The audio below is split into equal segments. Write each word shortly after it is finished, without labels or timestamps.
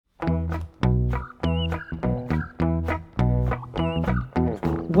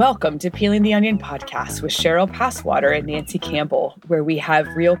Welcome to Peeling the Onion podcast with Cheryl Passwater and Nancy Campbell, where we have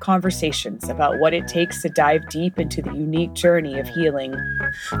real conversations about what it takes to dive deep into the unique journey of healing.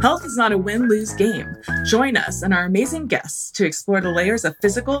 Health is not a win-lose game. Join us and our amazing guests to explore the layers of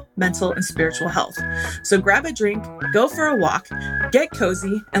physical, mental, and spiritual health. So grab a drink, go for a walk, get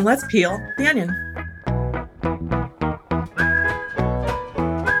cozy, and let's peel the onion.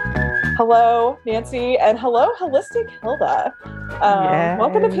 Hello, Nancy, and hello, Holistic Hilda.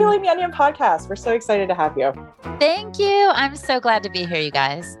 Welcome to Peeling the Onion podcast. We're so excited to have you. Thank you. I'm so glad to be here, you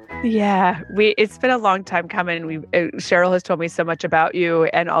guys. Yeah, it's been a long time coming. Cheryl has told me so much about you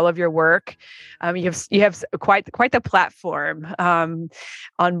and all of your work. You have quite the platform on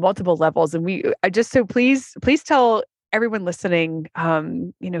multiple levels, and please tell everyone listening,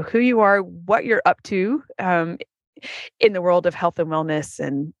 who you are, what you're up to in the world of health and wellness,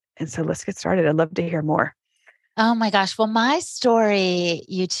 and so let's get started. I'd love to hear more. Oh my gosh. Well, my story,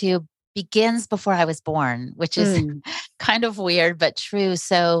 YouTube, begins before I was born, which is kind of weird, but true.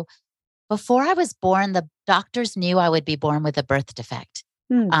 So before I was born, the doctors knew I would be born with a birth defect.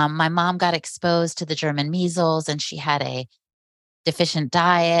 My mom got exposed to the German measles and she had a deficient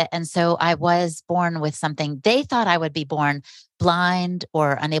diet. And so I was born with something. They thought I would be born blind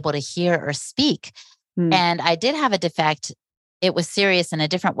or unable to hear or speak. And I did have a defect. It was serious in a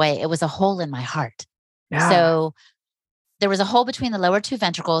different way. It was a hole in my heart. Yeah. So there was a hole between the lower two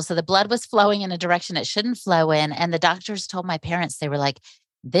ventricles. So the blood was flowing in a direction it shouldn't flow in. And the doctors told my parents, they were like,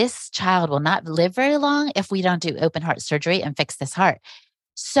 this child will not live very long if we don't do open heart surgery and fix this heart.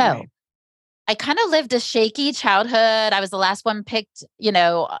 So I kind of lived a shaky childhood. I was the last one picked,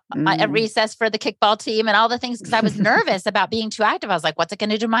 at recess for the kickball team and all the things because I was nervous about being too active. I was like, what's it going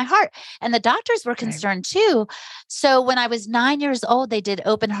to do to my heart? And the doctors were concerned too. So when I was 9 years old, they did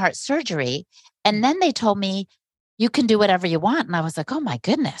open heart surgery. And then they told me, you can do whatever you want. And I was like, oh my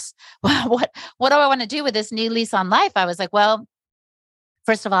goodness, what do I want to do with this new lease on life? I was like, well,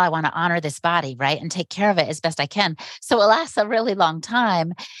 first of all, I want to honor this body, right? And take care of it as best I can. So it lasts a really long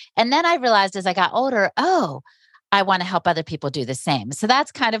time. And then I realized as I got older, I want to help other people do the same. So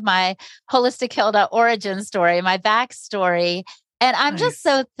that's kind of my Holistic Hilda origin story, my backstory. And I'm just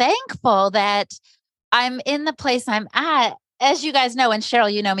so thankful that I'm in the place I'm at. As you guys know, and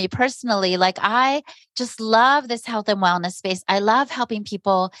Cheryl, you know me personally, like I just love this health and wellness space. I love helping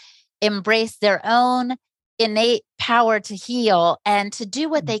people embrace their own innate power to heal and to do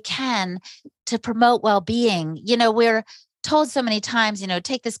what they can to promote well-being. We're told so many times,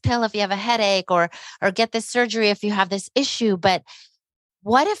 take this pill if you have a headache or get this surgery if you have this issue. But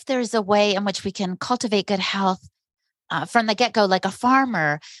what if there's a way in which we can cultivate good health from the get-go? Like a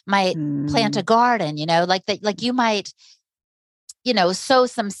farmer might plant a garden, like you might sow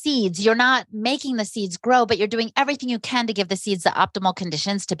some seeds. You're not making the seeds grow, but you're doing everything you can to give the seeds the optimal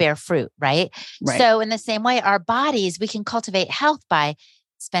conditions to bear fruit, right? So in the same way, our bodies, we can cultivate health by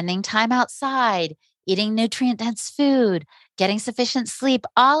spending time outside, eating nutrient-dense food, getting sufficient sleep.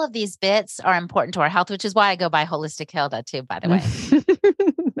 All of these bits are important to our health, which is why I go by Holistic Hilda too, by the way.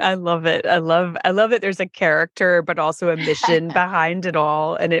 I love it. I love that there's a character, but also a mission behind it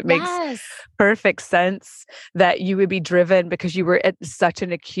all. And it makes perfect sense that you would be driven because you were at such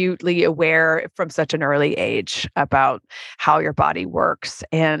an acutely aware from such an early age about how your body works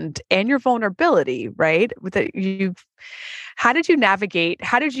and your vulnerability, right? How did you navigate?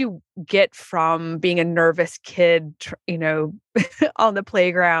 How did you get from being a nervous kid, on the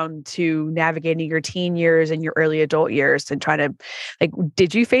playground to navigating your teen years and your early adult years and trying to,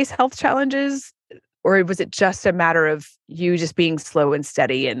 did you face health challenges or was it just a matter of you just being slow and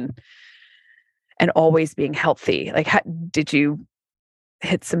steady and always being healthy? Did you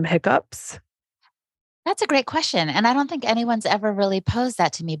hit some hiccups? That's a great question. And I don't think anyone's ever really posed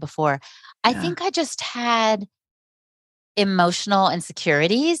that to me before. I think I just had emotional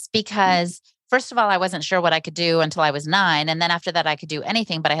insecurities because first of all, I wasn't sure what I could do until I was 9. And then after that, I could do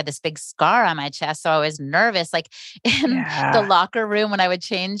anything, but I had this big scar on my chest. So I was nervous, like in the locker room when I would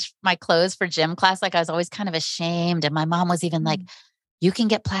change my clothes for gym class, I was always kind of ashamed. And my mom was even like, you can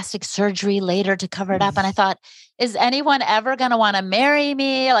get plastic surgery later to cover it up. And I thought, is anyone ever going to want to marry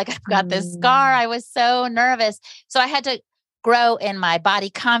me? I've got this scar. I was so nervous. So I had to grow in my body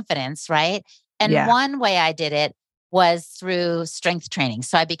confidence, right? And one way I did it was through strength training.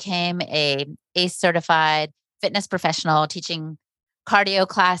 So I became a ACE certified fitness professional teaching cardio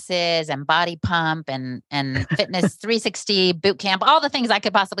classes and body pump and fitness 360 boot camp, all the things I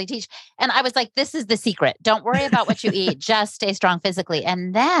could possibly teach. And I was like, this is the secret. Don't worry about what you eat. Just stay strong physically.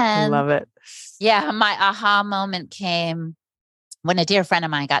 And then I love it. Yeah, my aha moment came when a dear friend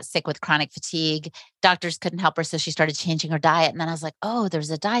of mine got sick with chronic fatigue, doctors couldn't help her. So she started changing her diet. And then I was like, oh, there's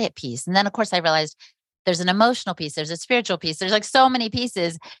a diet piece. And then of course I realized there's an emotional piece, there's a spiritual piece. There's like so many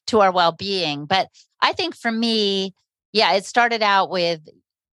pieces to our well-being. But I think for me, yeah, it started out with,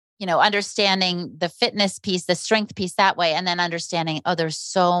 understanding the fitness piece, the strength piece that way. And then understanding, oh, there's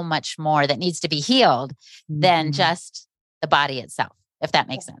so much more that needs to be healed than just the body itself, if that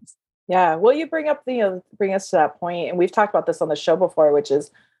makes sense. Yeah. Well, you bring us to that point, and we've talked about this on the show before, which is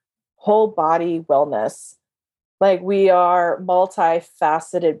whole body wellness. Like, we are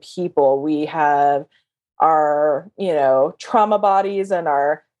multifaceted people. We have our, trauma bodies and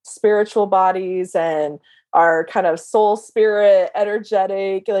our spiritual bodies and our kind of soul, spirit,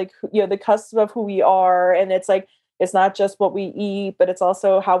 energetic, like, the cusp of who we are. And it's like, it's not just what we eat, but it's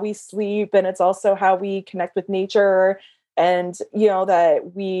also how we sleep. And it's also how we connect with nature. And,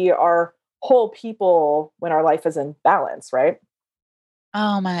 that we are whole people when our life is in balance, right?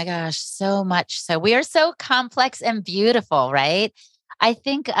 Oh my gosh, so much so. We are so complex and beautiful, right? I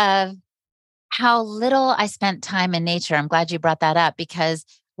think of how little I spent time in nature. I'm glad you brought that up, because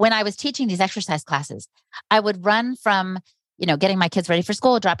when I was teaching these exercise classes, I would run from, getting my kids ready for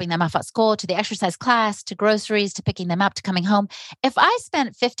school, dropping them off at school, to the exercise class, to groceries, to picking them up, to coming home. If I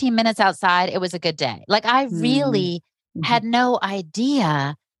spent 15 minutes outside, it was a good day. Like, I really had no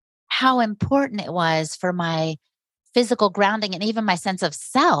idea how important it was for my physical grounding and even my sense of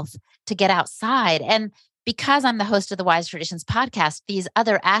self to get outside. And because I'm the host of the Wise Traditions podcast, these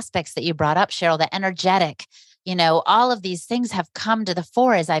other aspects that you brought up, Cheryl, the energetic, all of these things have come to the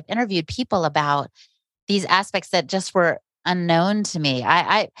fore as I've interviewed people about these aspects that just were unknown to me.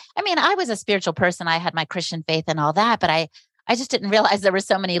 I mean, I was a spiritual person. I had my Christian faith and all that, but I just didn't realize there were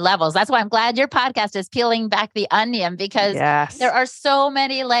so many levels. That's why I'm glad your podcast is peeling back the onion, because there are so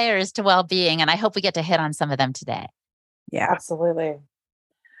many layers to well-being. And I hope we get to hit on some of them today. Yeah, absolutely.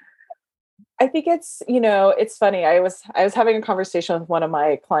 I think it's, it's funny. I was having a conversation with one of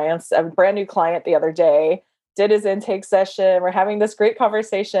my clients, a brand new client, the other day, did his intake session. We're having this great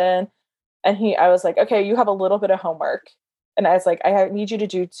conversation. And I was like, okay, you have a little bit of homework. And I was like, I need you to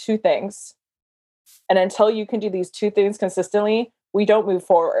do 2 things. And until you can do these 2 things consistently, we don't move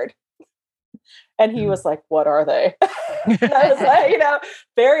forward. And he was like, what are they? And I was like,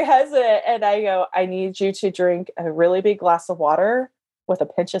 very hesitant. And I go, I need you to drink a really big glass of water with a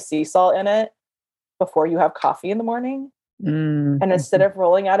pinch of sea salt in it before you have coffee in the morning. And instead of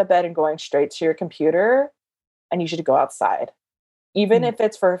rolling out of bed and going straight to your computer, I need you to go outside. Even if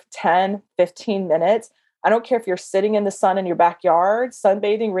it's for 10, 15 minutes. I don't care if you're sitting in the sun in your backyard,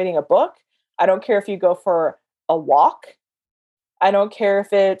 sunbathing, reading a book. I don't care if you go for a walk. I don't care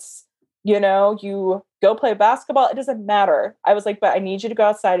if it's, you go play basketball. It doesn't matter. I was like, but I need you to go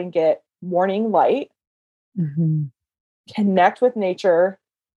outside and get morning light, connect with nature,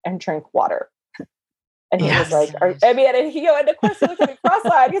 and drink water. And he was like, and he, and of course he looked at me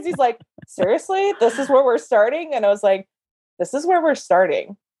cross-eyed, because he's like, seriously, this is where we're starting? And I was like, this is where we're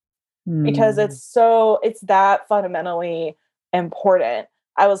starting, because it's that fundamentally important.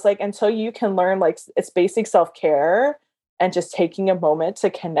 I was like, until you can learn, like, it's basic self-care and just taking a moment to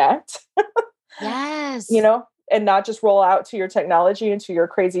connect, yes, and not just roll out to your technology, into your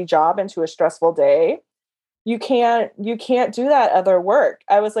crazy job, into a stressful day. You can't do that other work.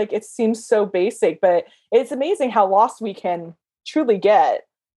 I was like, it seems so basic, but it's amazing how lost we can truly get.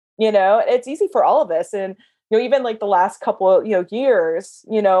 It's easy for all of us. And, even like the last couple of, years,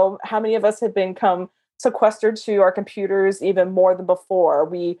 how many of us have become sequestered to our computers even more than before?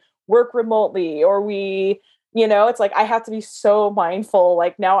 We work remotely, or we, it's like, I have to be so mindful.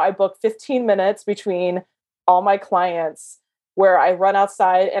 Like, now I book 15 minutes between all my clients where I run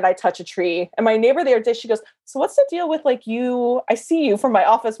outside and I touch a tree. And my neighbor the other day, she goes, so what's the deal with, like, I see you from my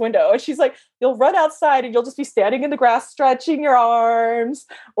office window. And she's like, you'll run outside and you'll just be standing in the grass, stretching your arms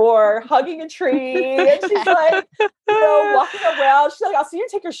or hugging a tree. And she's like, walking around. She's like, I'll see you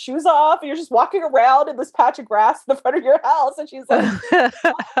take your shoes off and you're just walking around in this patch of grass in the front of your house. And she's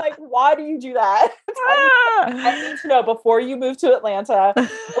like, why do you do that? I need to know before you move to Atlanta.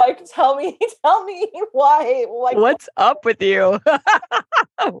 Like, tell me why. Like, what's up with you?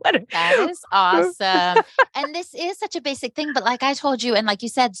 That is awesome. And this is such a basic thing, but like I told you, and like you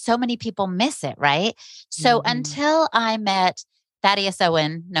said, so many people miss it, right? So until I met Thaddeus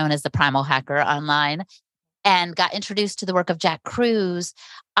Owen, known as the Primal Hacker, online, and got introduced to the work of Jack Kruse,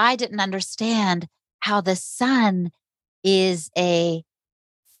 I didn't understand how the sun is a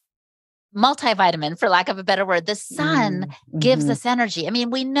multivitamin, for lack of a better word. The sun gives us energy. I mean,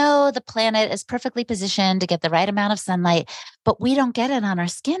 we know the planet is perfectly positioned to get the right amount of sunlight, but we don't get it on our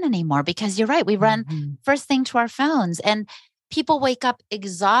skin anymore, because you're right. We run first thing to our phones. And people wake up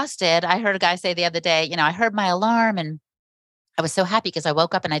exhausted. I heard a guy say the other day, I heard my alarm and I was so happy because I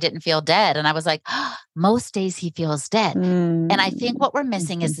woke up and I didn't feel dead. And I was like, most days he feels dead. And I think what we're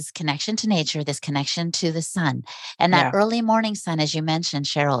missing is this connection to nature, this connection to the sun. And that early morning sun, as you mentioned,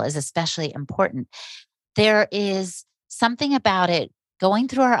 Cheryl, is especially important. There is something about it going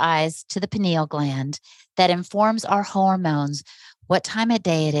through our eyes to the pineal gland that informs our hormones, what time of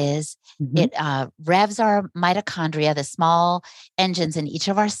day it is. It revs our mitochondria, the small engines in each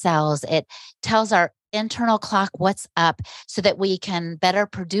of our cells. It tells our internal clock what's up so that we can better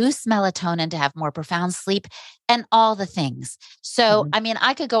produce melatonin to have more profound sleep and all the things. So, I mean,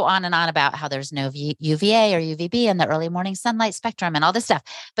 I could go on and on about how there's no UVA or UVB in the early morning sunlight spectrum and all this stuff.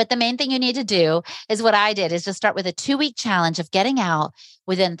 But the main thing you need to do is what I did, is just start with a 2-week challenge of getting out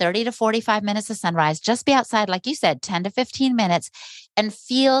within 30 to 45 minutes of sunrise. Just be outside, like you said, 10 to 15 minutes and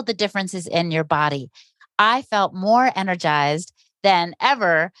feel the differences in your body. I felt more energized than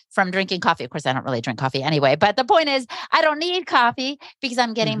ever from drinking coffee. Of course, I don't really drink coffee anyway, but the point is I don't need coffee because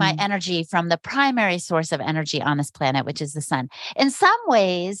I'm getting my energy from the primary source of energy on this planet, which is the sun. In some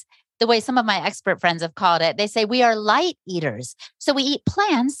ways, the way some of my expert friends have called it, they say we are light eaters. So we eat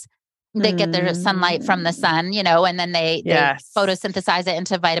plants that get their sunlight from the sun, and then they photosynthesize it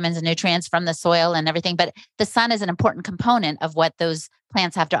into vitamins and nutrients from the soil and everything. But the sun is an important component of what those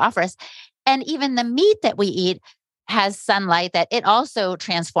plants have to offer us. And even the meat that we eat has sunlight that it also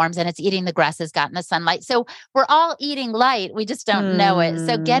transforms, and it's eating the grass has gotten the sunlight. So we're all eating light. We just don't know it.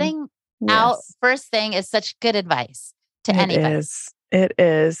 So getting out first thing is such good advice to anybody. It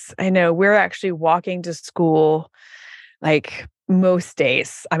is. I know we're actually walking to school like most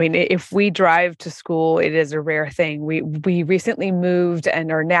days. I mean, if we drive to school, it is a rare thing. We recently moved and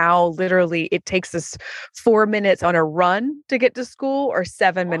are now literally, it takes us 4 minutes on a run to get to school or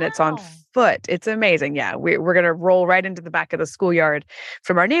 7 minutes on foot. It's amazing. Yeah. We're going to roll right into the back of the schoolyard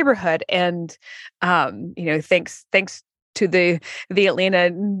from our neighborhood. And, thanks to the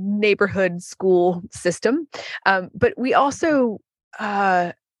Atlanta neighborhood school system. But we also,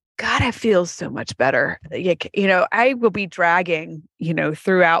 God, I feel so much better. I will be dragging,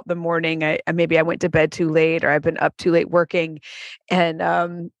 throughout the morning. Maybe I went to bed too late or I've been up too late working.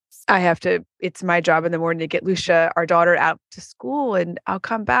 And it's my job in the morning to get Lucia, our daughter, out to school. And I'll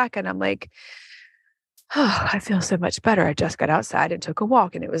come back and I'm like, oh, I feel so much better. I just got outside and took a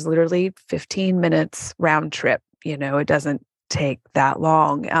walk and it was literally 15 minutes round trip. It doesn't take that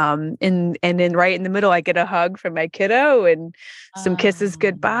long. And then right in the middle, I get a hug from my kiddo and some kisses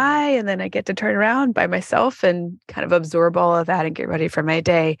goodbye. And then I get to turn around by myself and kind of absorb all of that and get ready for my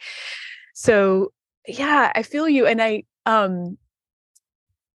day. So yeah, I feel you. And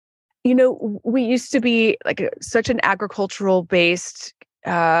we used to be like such an agricultural based,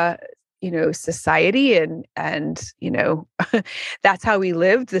 society and that's how we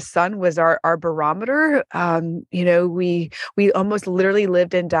lived. The sun was our barometer. We almost literally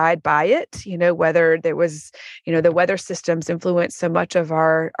lived and died by it, whether there was, the weather systems influenced so much of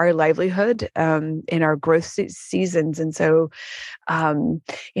our livelihood, in our growth seasons. And so, we're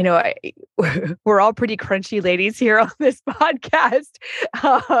all pretty crunchy ladies here on this podcast.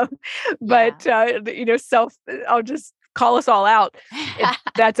 I'll just call us all out.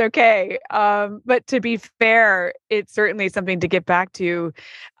 That's okay. But to be fair, it's certainly something to get back to.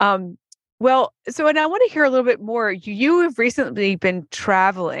 And I want to hear a little bit more. You have recently been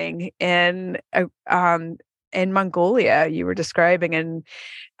traveling in Mongolia, you were describing, and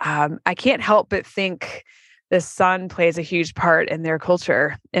I can't help but think the sun plays a huge part in their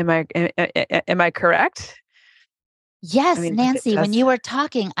culture. Am I correct? Yes, Nancy, when you were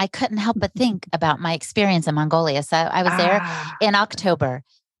talking, I couldn't help but think about my experience in Mongolia. So I was there in October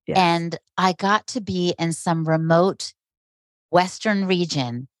and I got to be in some remote Western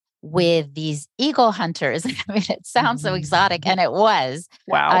region with these eagle hunters. I mean, it sounds so exotic, and it was.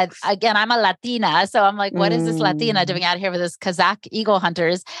 Wow. Again, I'm a Latina, so I'm like, what is this Latina doing out here with this Kazakh eagle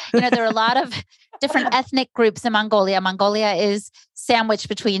hunters? There are a lot of different ethnic groups in Mongolia. Mongolia is sandwiched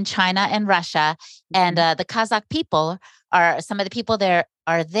between China and Russia, and the Kazakh people are some of the people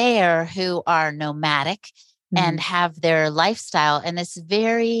there who are nomadic and have their lifestyle in this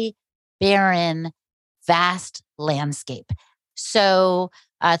very barren, vast landscape. So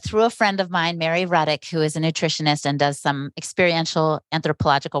through a friend of mine, Mary Ruddick, who is a nutritionist and does some experiential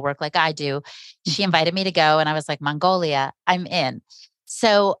anthropological work like I do, she invited me to go. And I was like, Mongolia, I'm in.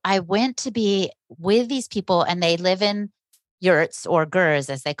 So I went to be with these people, and they live in yurts or gurs,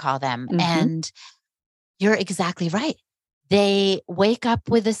 as they call them. And you're exactly right. They wake up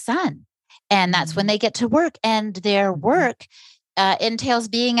with the sun, and that's when they get to work. And their work entails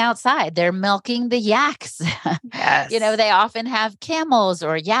being outside. They're milking the yaks. Yes. They often have camels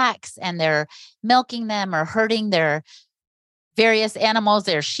or yaks, and they're milking them or herding their various animals.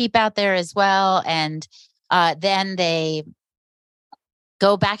 There's sheep out there as well. And then they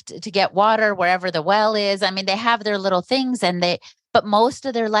go back to get water wherever the well is. I mean, they have their little things, but most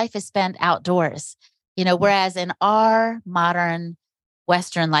of their life is spent outdoors, whereas in our modern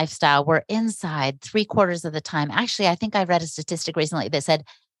Western lifestyle, we're inside 3/4 of the time. Actually, I think I read a statistic recently that said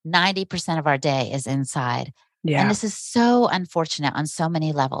 90% of our day is inside. Yeah. And this is so unfortunate on so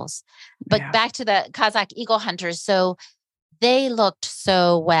many levels. But back to the Kazakh eagle hunters. So they looked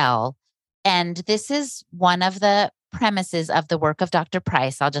so well. And this is one of the premises of the work of Dr.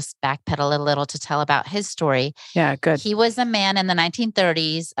 Price. I'll just backpedal a little to tell about his story. Yeah, good. He was a man in the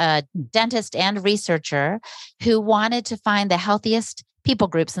 1930s, a dentist and researcher who wanted to find the healthiest people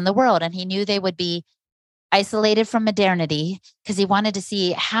groups in the world. And he knew they would be isolated from modernity because he wanted to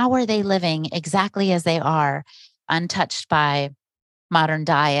see how are they living exactly as they are, untouched by modern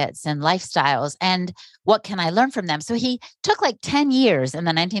diets and lifestyles, and what can I learn from them? So he took like 10 years in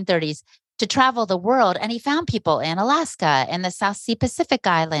the 1930s to travel the world, and he found people in Alaska, in the South Sea Pacific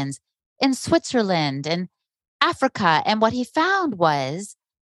Islands, in Switzerland, and Africa. And what he found was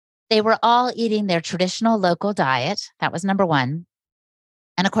they were all eating their traditional local diet. That was number one.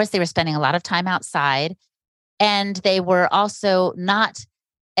 And of course, they were spending a lot of time outside, and they were also not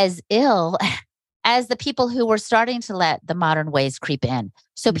as ill as the people who were starting to let the modern ways creep in.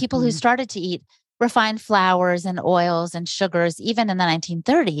 So people who started to eat refined flours and oils and sugars, even in the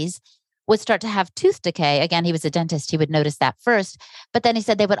 1930s, would start to have tooth decay. Again, he was a dentist. He would notice that first. But then he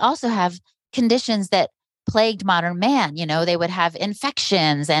said they would also have conditions that plagued modern man. They would have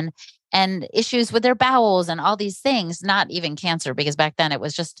infections and issues with their bowels and all these things, not even cancer, because back then it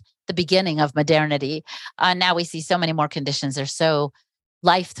was just the beginning of modernity. Now we see so many more conditions. They're so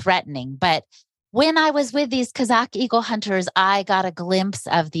life-threatening. But when I was with these Kazakh eagle hunters, I got a glimpse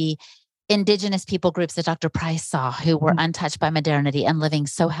of the indigenous people groups that Dr. Price saw who were untouched by modernity and living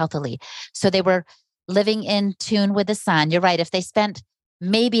so healthily. So they were living in tune with the sun. You're right. If they spent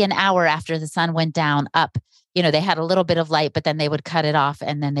maybe an hour after the sun went down up, they had a little bit of light, but then they would cut it off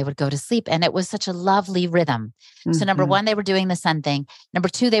and then they would go to sleep. And it was such a lovely rhythm. So number one, they were doing the sun thing. Number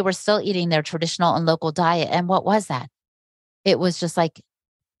two, they were still eating their traditional and local diet. And what was that? It was just like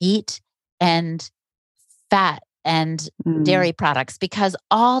eat and fat and dairy products, because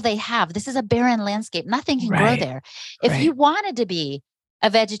all they have, this is a barren landscape. Nothing can grow there. If you wanted to be a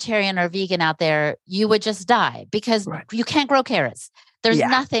vegetarian or vegan out there, you would just die because you can't grow carrots. There's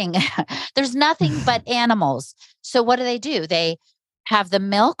nothing, there's nothing but animals. So what do? They have the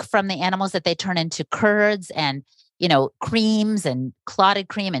milk from the animals that they turn into curds and, creams and clotted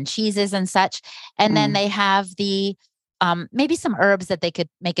cream and cheeses and such. And then they have the maybe some herbs that they could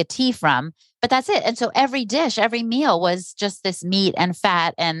make a tea from, but that's it. And so every dish, every meal was just this meat and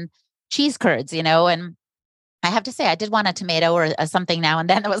fat and cheese curds, and I have to say, I did want a tomato or something now and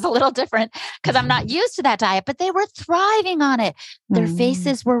then. It was a little different because I'm not used to that diet, but they were thriving on it. Their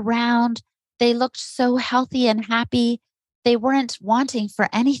faces were round. They looked so healthy and happy. They weren't wanting for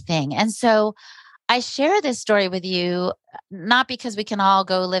anything. And so I share this story with you, not because we can all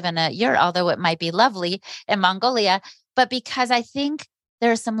go live in a yurt, although it might be lovely in Mongolia, but because I think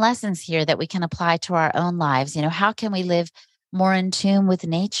there are some lessons here that we can apply to our own lives. How can we live more in tune with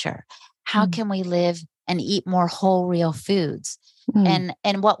nature? How can we live and eat more whole, real foods? And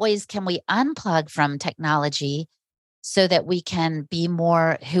what ways can we unplug from technology so that we can be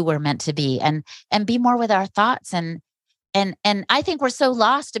more who we're meant to be and be more with our thoughts? And I think we're so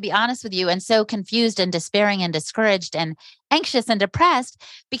lost, to be honest with you, and so confused and despairing and discouraged and anxious and depressed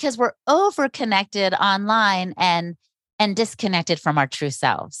because we're over-connected online and disconnected from our true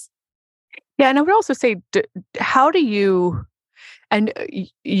selves. Yeah. And I would also say, how do you, and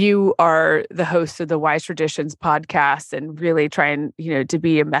you are the host of the Wise Traditions podcast and really trying, to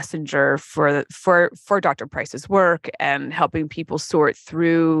be a messenger for Dr. Price's work and helping people sort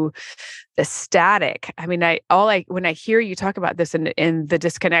through the static. I mean, when I hear you talk about this and the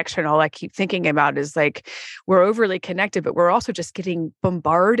disconnection, all I keep thinking about is like, we're overly connected, but we're also just getting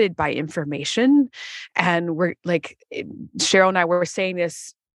bombarded by information. And we're like, Cheryl and I were saying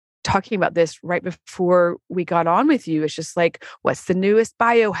this, talking about this right before we got on with you. It's just like, what's the newest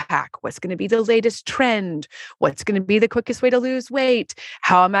biohack? What's going to be the latest trend? What's going to be the quickest way to lose weight?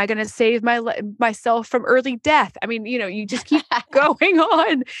 How am I going to save myself from early death? I mean, you just keep going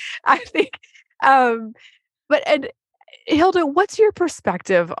on. I think, and Hilda, what's your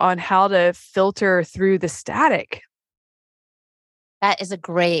perspective on how to filter through the static? That is a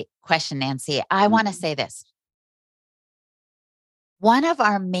great question, Nancy. I want to say this. One of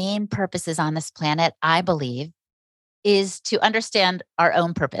our main purposes on this planet, I believe, is to understand our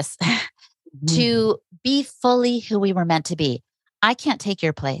own purpose, to be fully who we were meant to be. I can't take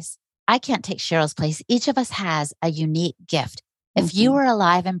your place. I can't take Cheryl's place. Each of us has a unique gift. If you are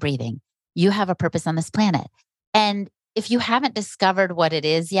alive and breathing, you have a purpose on this planet. And if you haven't discovered what it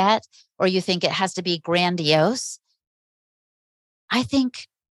is yet, or you think it has to be grandiose, I think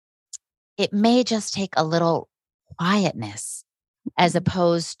it may just take a little quietness as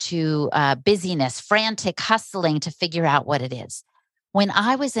opposed to busyness, frantic hustling to figure out what it is. When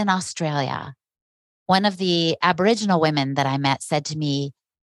I was in Australia, one of the Aboriginal women that I met said to me,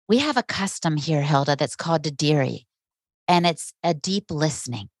 we have a custom here, Hilda, that's called Dadiri, and it's a deep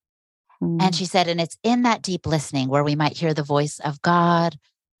listening. And she said, and it's in that deep listening where we might hear the voice of God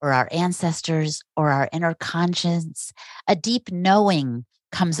or our ancestors or our inner conscience. A deep knowing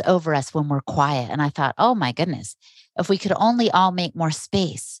comes over us when we're quiet. And I thought, oh my goodness, if we could only all make more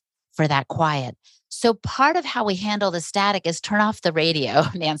space for that quiet. So part of how we handle the static is turn off the radio,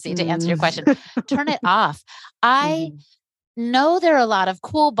 Nancy, to answer your question. Turn it off. I know there are a lot of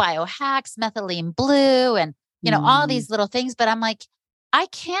cool biohacks, methylene blue, and all these little things, but I'm like, I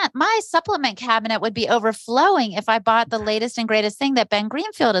can't. My supplement cabinet would be overflowing if I bought the latest and greatest thing that Ben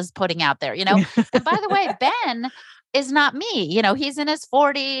Greenfield is putting out there, And by the way, Ben is not me. He's in his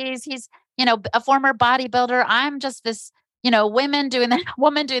 40s. He's, a former bodybuilder. I'm just this, woman doing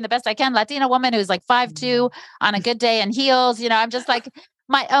the best I can, Latina woman who's like 5'2" on a good day in heels. I'm just like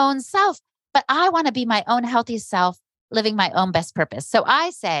my own self, but I want to be my own healthy self, living my own best purpose. So I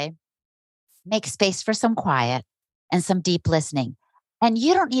say, make space for some quiet and some deep listening. And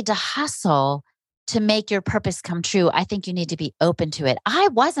you don't need to hustle to make your purpose come true. I think you need to be open to it. I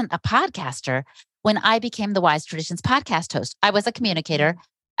wasn't a podcaster when I became the Wise Traditions podcast host. I was a communicator.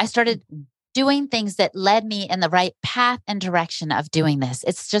 I started doing things that led me in the right path and direction of doing this.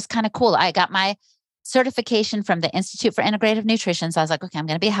 It's just kind of cool. I got my certification from the Institute for Integrative Nutrition. So I was like, okay, I'm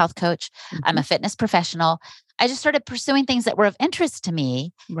going to be a health coach. I'm a fitness professional. I just started pursuing things that were of interest to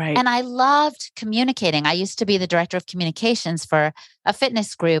me. Right. And I loved communicating. I used to be the director of communications for a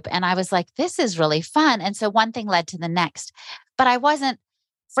fitness group. And I was like, this is really fun. And so one thing led to the next. But I wasn't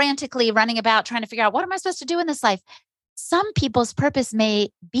frantically running about trying to figure out, what am I supposed to do in this life? Some people's purpose may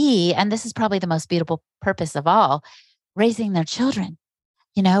be, and this is probably the most beautiful purpose of all, raising their children,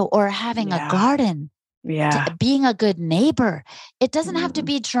 or having a garden. Being a good neighbor. It doesn't have to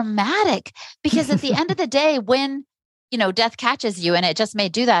be dramatic, because at the end of the day, when, death catches you, and it just may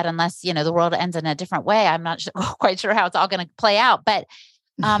do that unless, the world ends in a different way. I'm not quite sure how it's all going to play out, but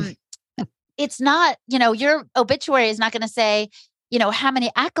it's not, your obituary is not going to say, how many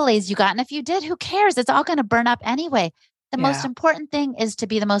accolades you got. And if you did, who cares? It's all going to burn up anyway. The most important thing is to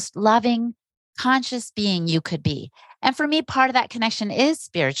be the most loving, conscious being you could be. And for me, part of that connection is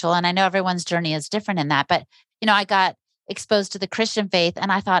spiritual. And I know everyone's journey is different in that. But, I got exposed to the Christian faith, and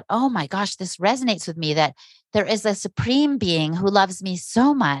I thought, oh my gosh, this resonates with me, that there is a supreme being who loves me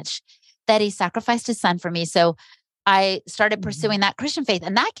so much that he sacrificed his son for me. So I started pursuing that Christian faith.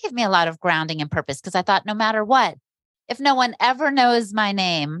 And that gave me a lot of grounding and purpose, because I thought, no matter what, if no one ever knows my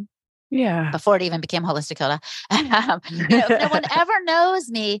name, before it even became Holistic Hilda, if no one ever knows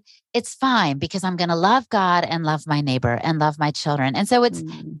me, it's fine, because I'm going to love God and love my neighbor and love my children. And so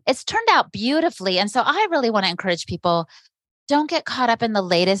it's turned out beautifully. And so I really want to encourage people, don't get caught up in the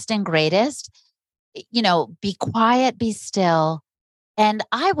latest and greatest, be quiet, be still. And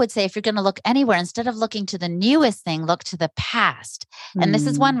I would say, if you're going to look anywhere, instead of looking to the newest thing, look to the past. And this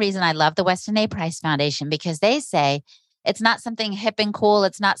is one reason I love the Weston A. Price Foundation, because they say, it's not something hip and cool.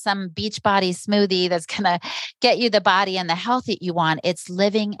 It's not some Beachbody smoothie that's going to get you the body and the health that you want. It's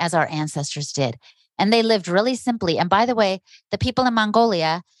living as our ancestors did. And they lived really simply. And by the way, the people in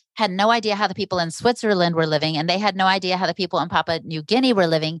Mongolia had no idea how the people in Switzerland were living. And they had no idea how the people in Papua New Guinea were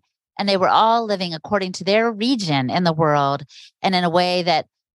living. And they were all living according to their region in the world, and in a way that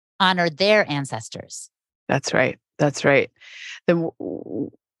honored their ancestors. That's right. That's right. The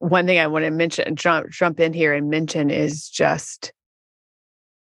one thing I want to mention, jump in here and mention, is just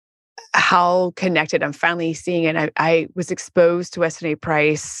how connected I'm finally seeing it. I was exposed to Weston A.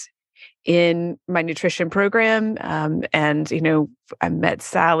 Price in my nutrition program. And, I met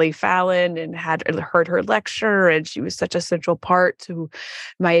Sally Fallon and had heard her lecture, and she was such a central part to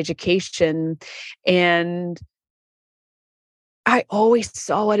my education. And I always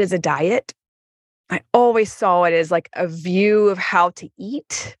saw it as a diet. I always saw it as like a view of how to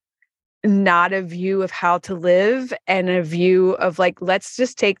eat, not a view of how to live, and a view of like, let's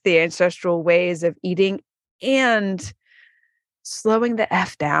just take the ancestral ways of eating and slowing the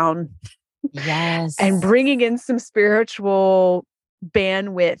F down. Yes. And bringing in some spiritual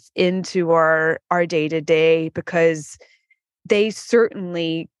bandwidth into our day-to-day, because they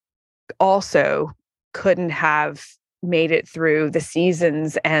certainly also couldn't have made it through the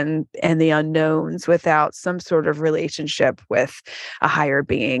seasons and the unknowns without some sort of relationship with a higher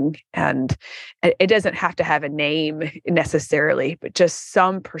being. And it doesn't have to have a name necessarily, but just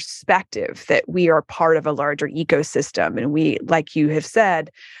some perspective that we are part of a larger ecosystem, and we, like you have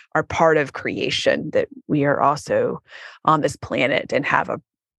said, are part of creation, that we are also on this planet and have a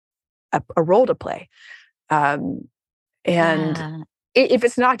role to play. And if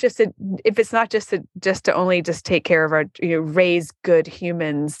it's not just to only just take care of our, raise good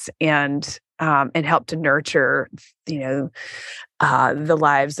humans and help to nurture, the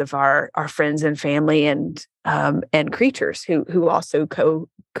lives of our friends and family and creatures who also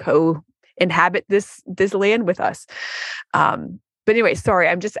co inhabit this land with us. But anyway, sorry,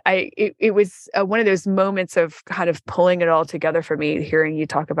 it was one of those moments of kind of pulling it all together for me, hearing you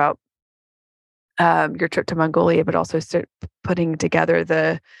talk about your trip to Mongolia, but also putting together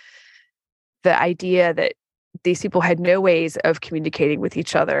the idea that these people had no ways of communicating with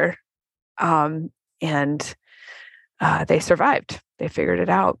each other, and they survived. They figured it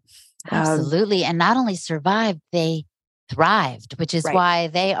out. Absolutely, and not only survived, they thrived, which is why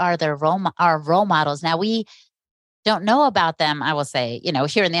they are our role models. Now, we don't know about them. I will say,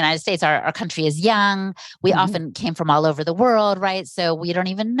 here in the United States, our country is young. We often came from all over the world, right? So we don't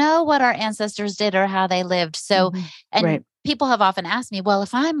even know what our ancestors did or how they lived. So, and people have often asked me, well,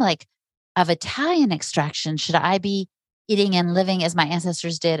 if I'm like of Italian extraction, should I be eating and living as my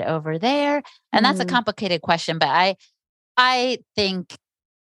ancestors did over there? And that's a complicated question, but I think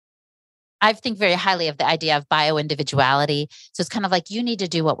very highly of the idea of bio-individuality. So it's kind of like you need to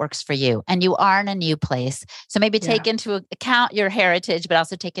do what works for you, and you are in a new place. So maybe take into account your heritage, but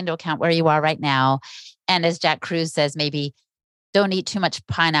also take into account where you are right now. And as Jack Kruse says, maybe don't eat too much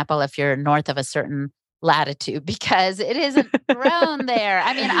pineapple if you're north of a certain latitude, because it isn't grown there.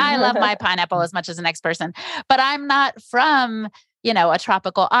 I mean, I love my pineapple as much as the next person, but I'm not from, a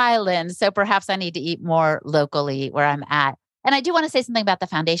tropical island. So perhaps I need to eat more locally where I'm at. And I do want to say something about the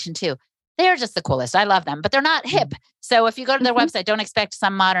foundation too. They're just the coolest. I love them, but they're not hip. So if you go to their website, don't expect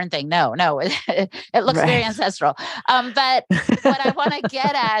some modern thing. No, it looks very ancestral. But what I want to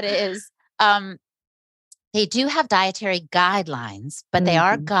get at is they do have dietary guidelines, but they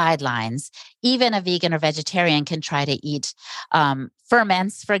are guidelines. Even a vegan or vegetarian can try to eat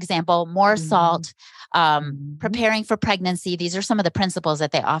ferments, for example, more salt, preparing for pregnancy. These are some of the principles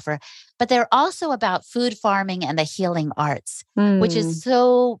that they offer. But they're also about food farming and the healing arts, which is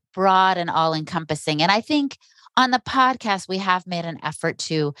so broad and all-encompassing. And I think on the podcast, we have made an effort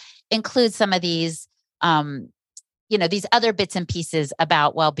to include some of these these other bits and pieces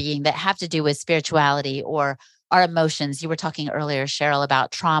about well-being that have to do with spirituality or our emotions. You were talking earlier, Cheryl,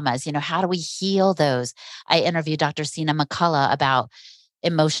 about traumas. How do we heal those? I interviewed Dr. Sina McCullough about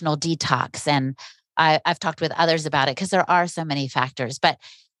emotional detox, and I've talked with others about it because there are so many factors. But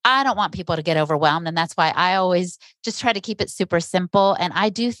I don't want people to get overwhelmed, and that's why I always just try to keep it super simple. And I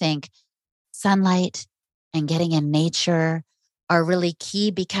do think sunlight and getting in nature are really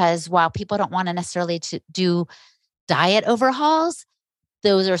key, because while people don't want to necessarily do diet overhauls,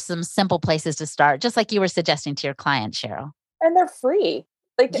 those are some simple places to start, just like you were suggesting to your client, Cheryl. And they're free.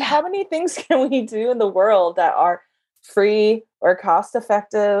 How many things can we do in the world that are free or cost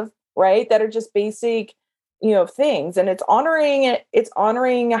effective, right? That are just basic, things. And it's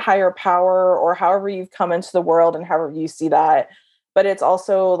honoring a higher power, or however you've come into the world and however you see that. But it's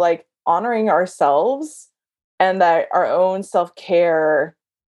also like honoring ourselves, and that our own self-care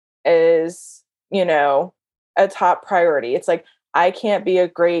is, a top priority. It's like, I can't be a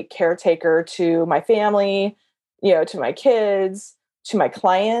great caretaker to my family, to my kids, to my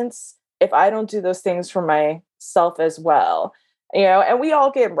clients, if I don't do those things for myself as well. And we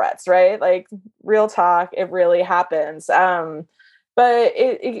all get ruts, right? Like, real talk, it really happens. But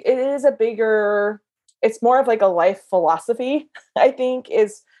it is it's more of like a life philosophy, I think,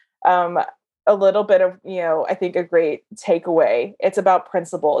 is a little bit of, I think a great takeaway. It's about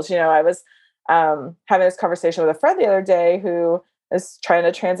principles. I was having this conversation with a friend the other day who is trying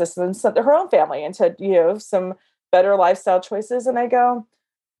to transition her own family into, some better lifestyle choices. And I go,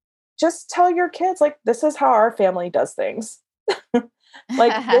 just tell your kids, like, this is how our family does things.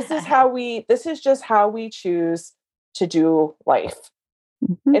 Like, this is just how we choose to do life.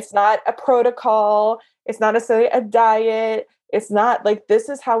 It's not a protocol. It's not necessarily a diet. It's not like, this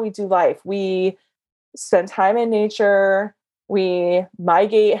is how we do life. We spend time in nature. We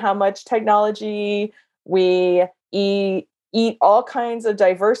mitigate how much technology. We eat all kinds of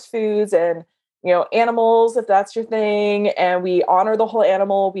diverse foods and animals, if that's your thing. And we honor the whole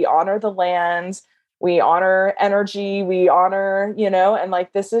animal. We honor the land. We honor energy. We honor, and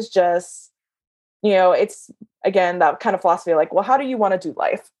like, this is just, it's again, that kind of philosophy, like, well, how do you want to do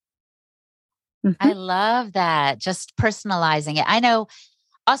life? I love that. Just personalizing it. I know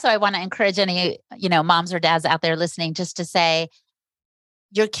also I want to encourage any, moms or dads out there listening just to say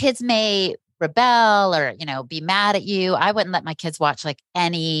your kids may rebel or, be mad at you. I wouldn't let my kids watch like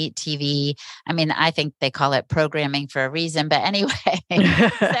any TV. I mean, I think they call it programming for a reason, but anyway,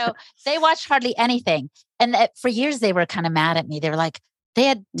 so they watched hardly anything. And for years they were kind of mad at me. They were like,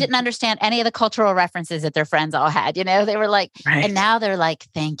 didn't understand any of the cultural references that their friends all had, they were like, right. And now they're like,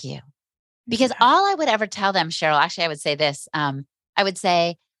 thank you. Because all I would ever tell them, Cheryl, actually, I would say this. I would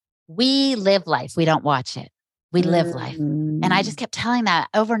say, we live life. We don't watch it. We live life. And I just kept telling that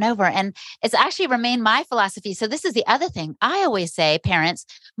over and over. And it's actually remained my philosophy. So this is the other thing. I always say, parents,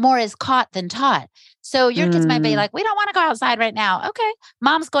 more is caught than taught. So your kids might be like, we don't want to go outside right now. Okay,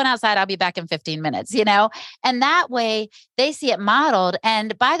 mom's going outside. I'll be back in 15 minutes, And that way they see it modeled.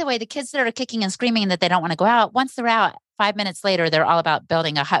 And by the way, the kids that are kicking and screaming that they don't want to go out, once they're out, 5 minutes later, they're all about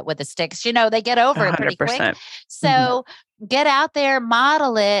building a hut with the sticks. They get over 100%. It pretty quick. So get out there,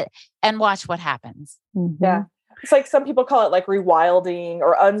 model it, and watch what happens. Yeah. It's like some people call it like rewilding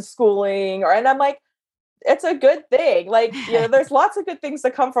or unschooling, and I'm like, it's a good thing. Like, there's lots of good things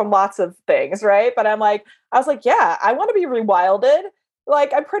that come from lots of things, right? But I was like, yeah, I want to be rewilded.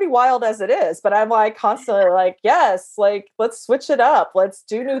 Like, I'm pretty wild as it is, but I'm like constantly like, yes, like, let's switch it up. Let's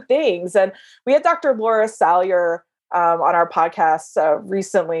do new things. And we had Dr. Laura Salyer on our podcast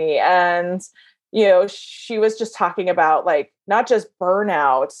recently. And, she was just talking about like, not just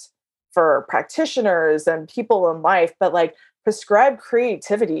burnout for practitioners and people in life, but like prescribed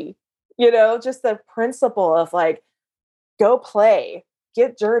creativity, just the principle of like, go play,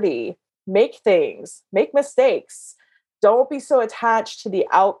 get dirty, make things, make mistakes. Don't be so attached to the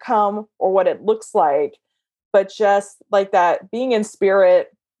outcome or what it looks like, but just like that being in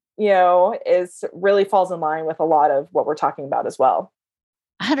spirit, is really falls in line with a lot of what we're talking about as well.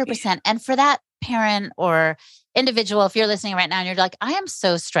 100%. And for that parent or individual, if you're listening right now and you're like, I am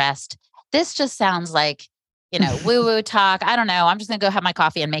so stressed. This just sounds like, woo-woo talk. I don't know. I'm just going to go have my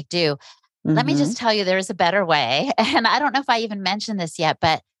coffee and make do. Let me just tell you, there is a better way. And I don't know if I even mentioned this yet,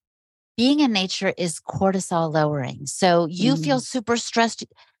 but being in nature is cortisol lowering. So you feel super stressed.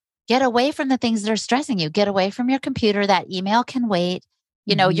 Get away from the things that are stressing you. Get away from your computer. That email can wait.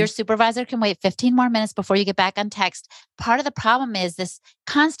 Your supervisor can wait 15 more minutes before you get back on text. Part of the problem is this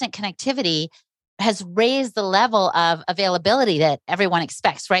constant connectivity has raised the level of availability that everyone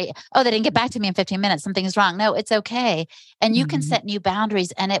expects, right? Oh, they didn't get back to me in 15 minutes. Something's wrong. No, it's okay. And you can set new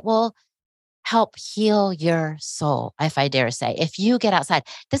boundaries and it will help heal your soul, if I dare say, if you get outside.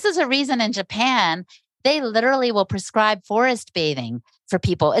 This is a reason in Japan, they literally will prescribe forest bathing for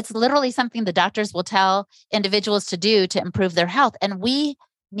people. It's literally something the doctors will tell individuals to do to improve their health. And we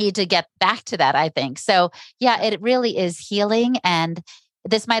need to get back to that, I think. So yeah, it really is healing. And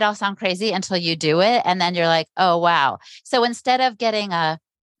this might all sound crazy until you do it. And then you're like, oh, wow. So instead of getting a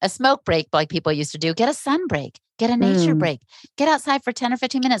smoke break like people used to do, get a sun break, get a nature break, get outside for 10 or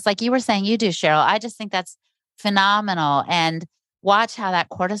 15 minutes. Like you were saying you do, Cheryl. I just think that's phenomenal. And watch how that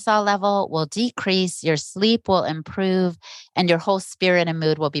cortisol level will decrease, your sleep will improve, and your whole spirit and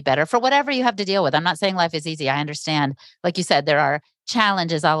mood will be better for whatever you have to deal with. I'm not saying life is easy. I understand. Like you said, there are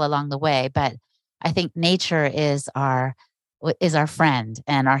challenges all along the way, but I think nature is our friend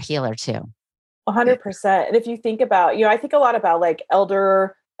and our healer too. 100%. And if you think about, I think a lot about like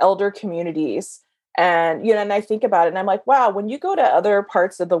elder communities and, and I think about it and I'm like, wow, when you go to other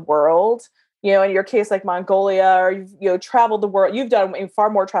parts of the world, in your case, like Mongolia, or you've traveled the world, you've done far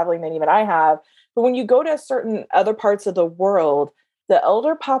more traveling than even I have. But when you go to certain other parts of the world, the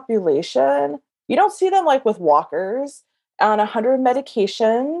elder population, you don't see them like with walkers on 100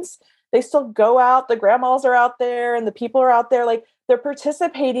 medications. They still go out. The grandmas are out there and the people are out there. Like they're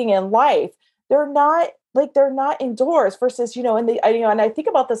participating in life. They're not indoors versus, and I think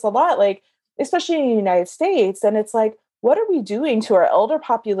about this a lot, like, especially in the United States. And it's like, what are we doing to our elder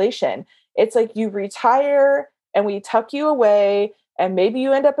population? It's like you retire and we tuck you away and maybe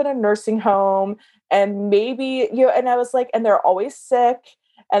you end up in a nursing home and maybe, and I was like, and they're always sick.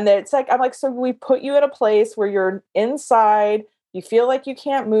 And then it's like, I'm like, so we put you in a place where you're inside, you feel like you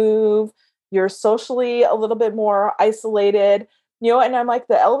can't move, you're socially a little bit more isolated, and I'm like,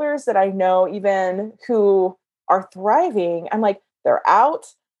 the elders that I know, even who are thriving, I'm like, they're out,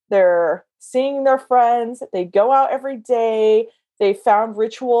 they're seeing their friends, they go out every day, they found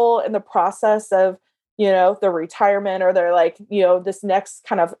ritual in the process of, the retirement, or they're like, this next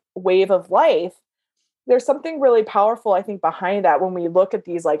kind of wave of life. There's something really powerful, I think, behind that when we look at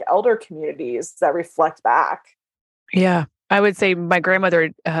these like elder communities that reflect back. Yeah. I would say my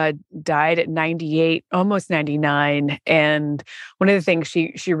grandmother died at 98, almost 99. And one of the things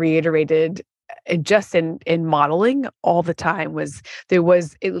she reiterated just in modeling all the time was there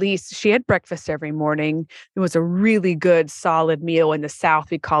was at least, she had breakfast every morning. There was a really good solid meal. In the South,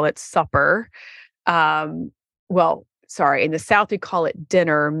 we call it supper. In the South, we call it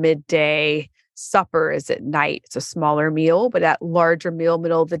dinner, midday. Supper is at night. It's a smaller meal, but that larger meal,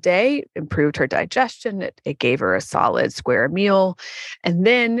 middle of the day, improved her digestion. It gave her a solid square meal. And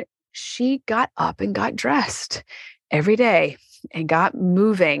then she got up and got dressed every day and got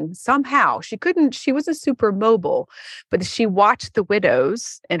moving somehow. She wasn't super mobile, but she watched the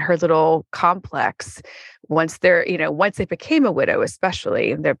widows in her little complex. Once they became a widow,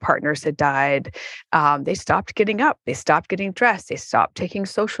 especially, and their partners had died, they stopped getting up. They stopped getting dressed. They stopped taking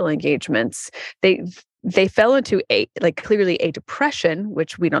social engagements. They fell into clearly a depression,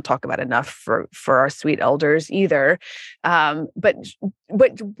 which we don't talk about enough for our sweet elders either. But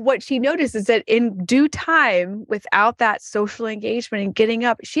what she noticed is that in due time, without that social engagement and getting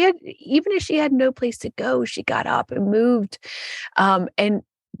up, even if she had no place to go, she got up and moved, and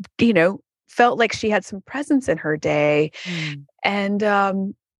felt like she had some presence in her day. And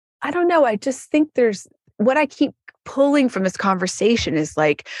I don't know. I just think there's what I keep pulling from this conversation is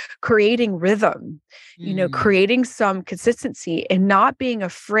like creating rhythm, creating some consistency and not being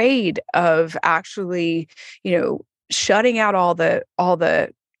afraid of actually, shutting out all the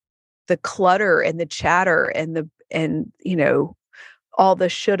clutter and the chatter and all the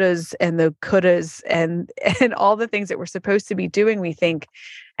shouldas and the couldas and all the things that we're supposed to be doing, we think,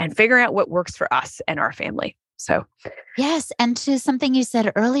 and figuring out what works for us and our family. So, yes. And to something you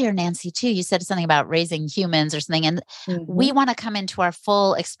said earlier, Nancy, too, you said something about raising humans or something. And we want to come into our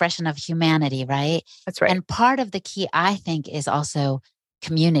full expression of humanity, right? That's right. And part of the key, I think, is also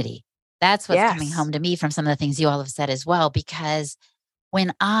community. That's what's coming home to me from some of the things you all have said as well. Because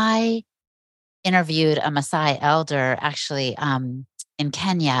when I interviewed a Maasai elder, actually, in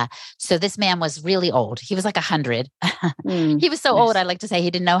Kenya. So this man was really old. He was like 100. He was so old. I like to say he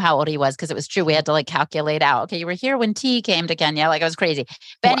didn't know how old he was because it was true. We had to calculate out, okay, you were here when tea came to Kenya. It was crazy.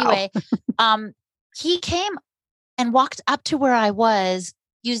 But anyway, he came and walked up to where I was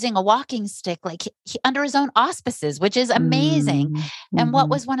using a walking stick, under his own auspices, which is amazing. And what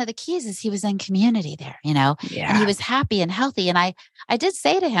was one of the keys is he was in community there, and he was happy and healthy. And I did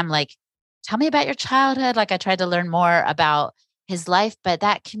say to him, tell me about your childhood. I tried to learn more about his life, but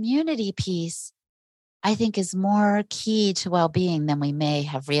that community piece, I think, is more key to well-being than we may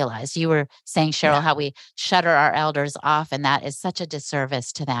have realized. You were saying, Cheryl, how we shutter our elders off, and that is such a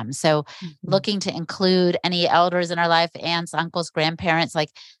disservice to them. So looking to include any elders in our life, aunts, uncles, grandparents,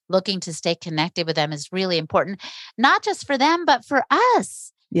 looking to stay connected with them is really important, not just for them, but for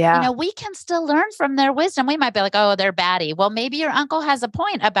us. Yeah. We can still learn from their wisdom. We might be like, oh, they're batty. Well, maybe your uncle has a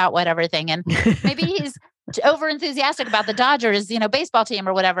point about whatever thing. And maybe he's over enthusiastic about the Dodgers, baseball team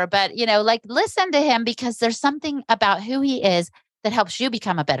or whatever. But, listen to him because there's something about who he is that helps you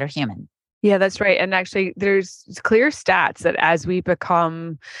become a better human. Yeah, that's right. And actually, there's clear stats that as we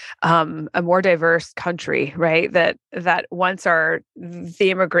become a more diverse country, right, that once the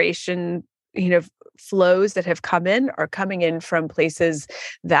immigration, flows that have come in are coming in from places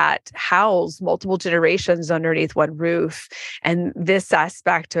that house multiple generations underneath one roof. And this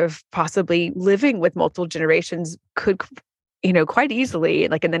aspect of possibly living with multiple generations could, quite easily,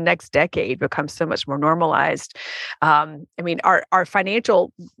 in the next decade, become so much more normalized. Our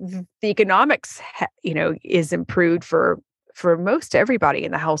financial, the economics, is improved for most everybody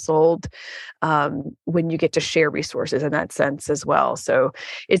in the household when you get to share resources in that sense as well. So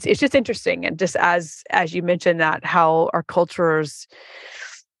it's just interesting. And just as you mentioned that, how our cultures,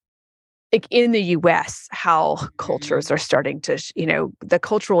 in the US, how cultures are starting to, the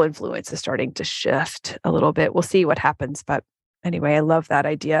cultural influence is starting to shift a little bit. We'll see what happens. But anyway, I love that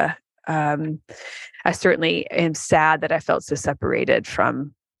idea. I certainly am sad that I felt so separated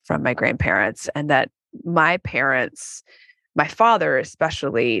from my grandparents, and that my parents, my father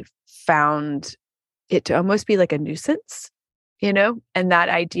especially, found it to almost be like a nuisance, and that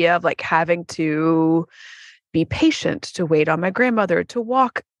idea of having to be patient, to wait on my grandmother to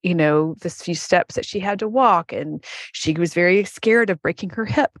walk, this few steps that she had to walk. And she was very scared of breaking her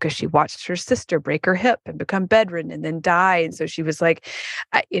hip because she watched her sister break her hip and become bedridden and then die. And so she was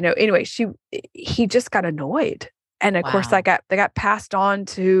anyway, he just got annoyed. And of course, they got passed on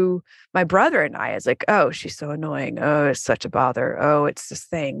to my brother and I. It's like, oh, she's so annoying. Oh, it's such a bother. Oh, it's this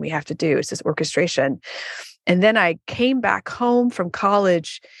thing we have to do. It's this orchestration. And then I came back home from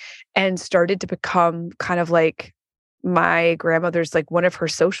college and started to become kind of like my grandmother's, like one of her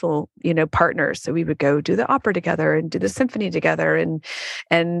social, partners. So we would go do the opera together and do the symphony together.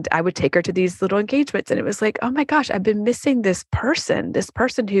 And I would take her to these little engagements. And it was like, oh my gosh, I've been missing this person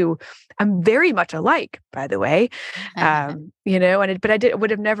who I'm very much alike, by the way. But I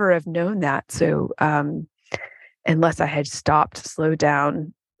would have never have known that. So, unless I had stopped, slowed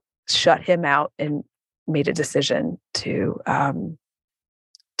down, shut him out, and made a decision to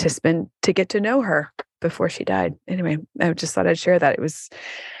get to know her before she died. Anyway, I just thought I'd share that. It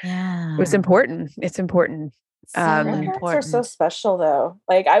was important. It's important. Parents are so special though.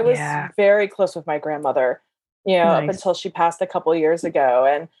 Like I was very close with my grandmother, up until she passed a couple of years ago.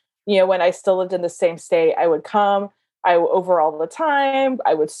 And, when I still lived in the same state, I would come over all the time.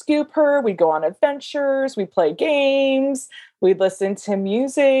 I would scoop her. We'd go on adventures. We'd play games. We'd listen to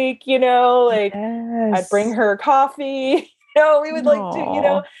music, I'd bring her coffee. We would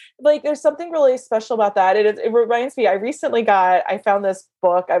there's something really special about that. It reminds me, I found this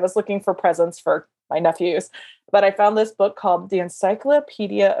book. I was looking for presents for my nephews, but I found this book called The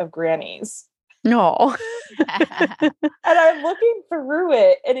Encyclopedia of Grannies. No. And I'm looking through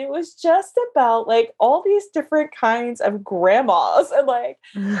it, and it was just about like all these different kinds of grandmas and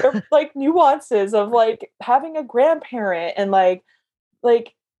like nuances of like having a grandparent and like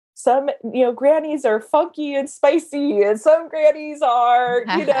some, grannies are funky and spicy, and some grannies are,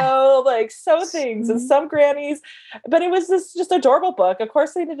 so things, and some grannies, but it was this just adorable book. Of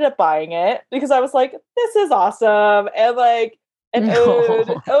course, I ended up buying it because I was like, this is awesome. And like an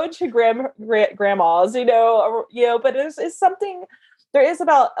ode to grandmas, but it's something there is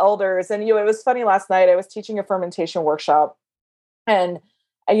about elders. And, it was funny last night, I was teaching a fermentation workshop, and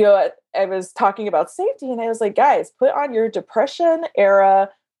I was talking about safety, and I was like, guys, put on your Depression era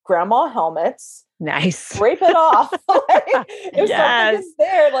grandma helmets. Nice. Scrape it off. If something is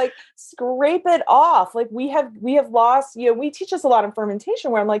there, like scrape it off. Like we have lost, we teach us a lot in fermentation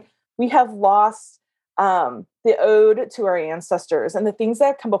where I'm like, we have lost the ode to our ancestors and the things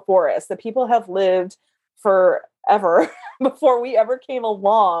that come before us, that people have lived forever before we ever came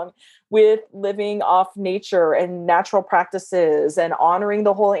along with living off nature and natural practices and honoring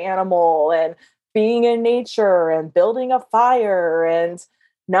the whole animal and being in nature and building a fire and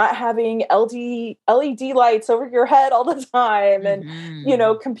not having LED lights over your head all the time, and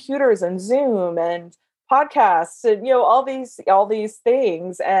computers and Zoom and podcasts and all these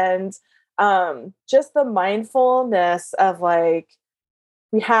things, and just the mindfulness of like,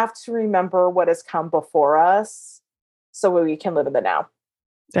 we have to remember what has come before us so we can live in the now.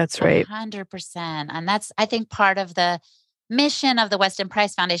 That's right. 100%. And that's, I think, part of the mission of the Weston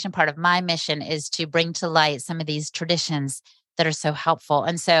Price Foundation. Part of my mission is to bring to light some of these traditions that are so helpful.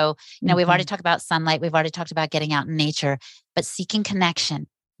 And so, we've already talked about sunlight. We've already talked about getting out in nature, but seeking connection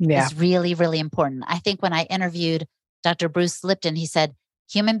is really, really important. I think when I interviewed Dr. Bruce Lipton, he said,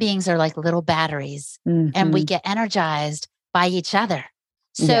 human beings are like little batteries and we get energized by each other.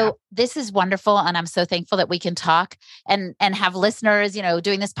 So this is wonderful. And I'm so thankful that we can talk and have listeners,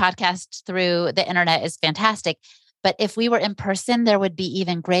 doing this podcast through the internet is fantastic. But if we were in person, there would be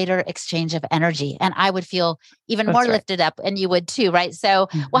even greater exchange of energy. And I would feel even more lifted up, and you would too, right? So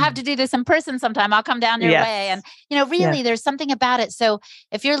we'll have to do this in person sometime. I'll come down your way. And, really, there's something about it. So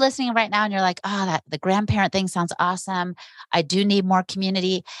if you're listening right now and you're like, the grandparent thing sounds awesome. I do need more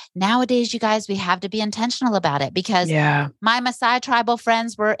community. Nowadays, you guys, we have to be intentional about it because my Maasai tribal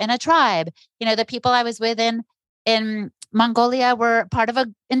friends were in a tribe. The people I was with in Mongolia were part of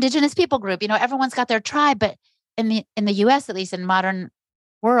an indigenous people group. Everyone's got their tribe, but in the US, at least in modern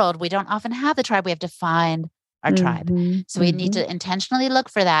world, we don't often have the tribe. We have to find our tribe. So we need to intentionally look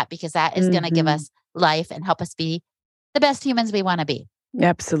for that because that is going to give us life and help us be the best humans we want to be.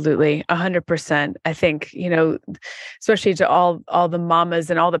 Absolutely. 100%. I think, especially to all the mamas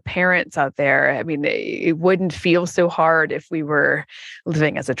and all the parents out there, I mean, it wouldn't feel so hard if we were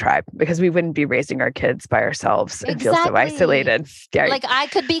living as a tribe because we wouldn't be raising our kids by ourselves and feel so isolated. Yeah. Like I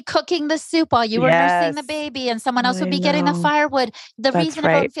could be cooking the soup while you were nursing the baby and someone else would be getting the firewood. The reason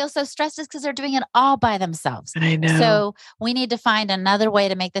everyone feels so stressed is because they're doing it all by themselves. I know. So we need to find another way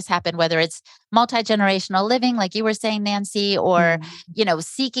to make this happen, whether it's multi-generational living, like you were saying, Nancy, or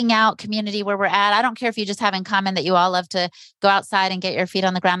seeking out community where we're at. I don't care if you just have in common that you all love to go outside and get your feet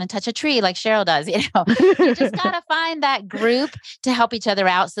on the ground and touch a tree like Cheryl does. You just got to find that group to help each other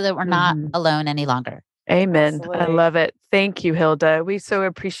out so that we're not alone any longer. Amen. Absolutely. I love it. Thank you, Hilda. We so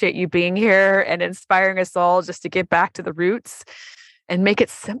appreciate you being here and inspiring us all just to get back to the roots and make it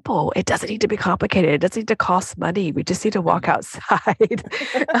simple. It doesn't need to be complicated. It doesn't need to cost money. We just need to walk outside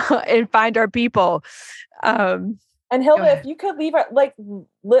and find our people. And Hilda, if you could leave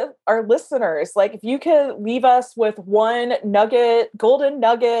our listeners, like if you could leave us with one golden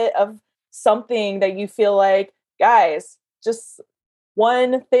nugget of something that you feel like, guys, just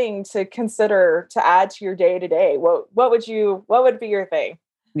one thing to consider to add to your day to day, what would be your thing?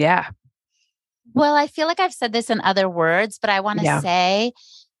 Yeah. Well, I feel like I've said this in other words, but I want to say,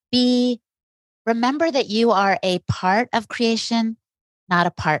 remember that you are a part of creation, not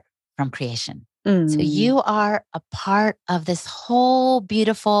apart from creation. So you are a part of this whole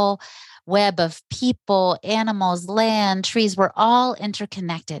beautiful web of people, animals, land, trees. We're all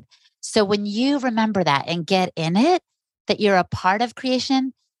interconnected. So when you remember that and get in it, that you're a part of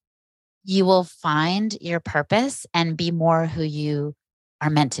creation, you will find your purpose and be more who you are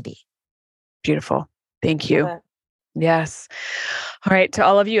meant to be. Beautiful. Thank you. Yes. All right. To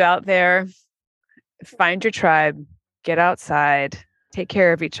all of you out there, find your tribe, get outside, take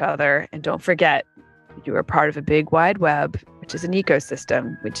care of each other, and don't forget, you are part of a big wide web, which is an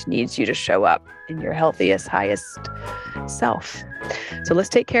ecosystem, which needs you to show up in your healthiest, highest self. So let's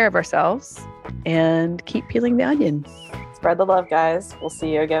take care of ourselves and keep peeling the onion. Spread the love, guys. We'll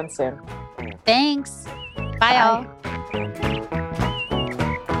see you again soon. Thanks. Bye, y'all.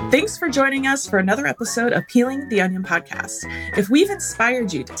 Thanks for joining us for another episode of Peeling the Onion podcast. If we've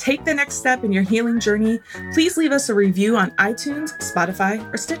inspired you to take the next step in your healing journey, please leave us a review on iTunes,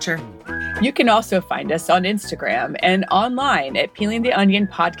 Spotify, or Stitcher. You can also find us on Instagram and online at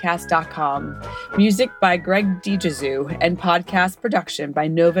peelingtheonionpodcast.com. Music by Greg DeJesu and podcast production by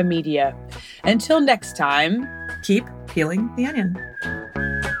Nova Media. Until next time, keep peeling the onion.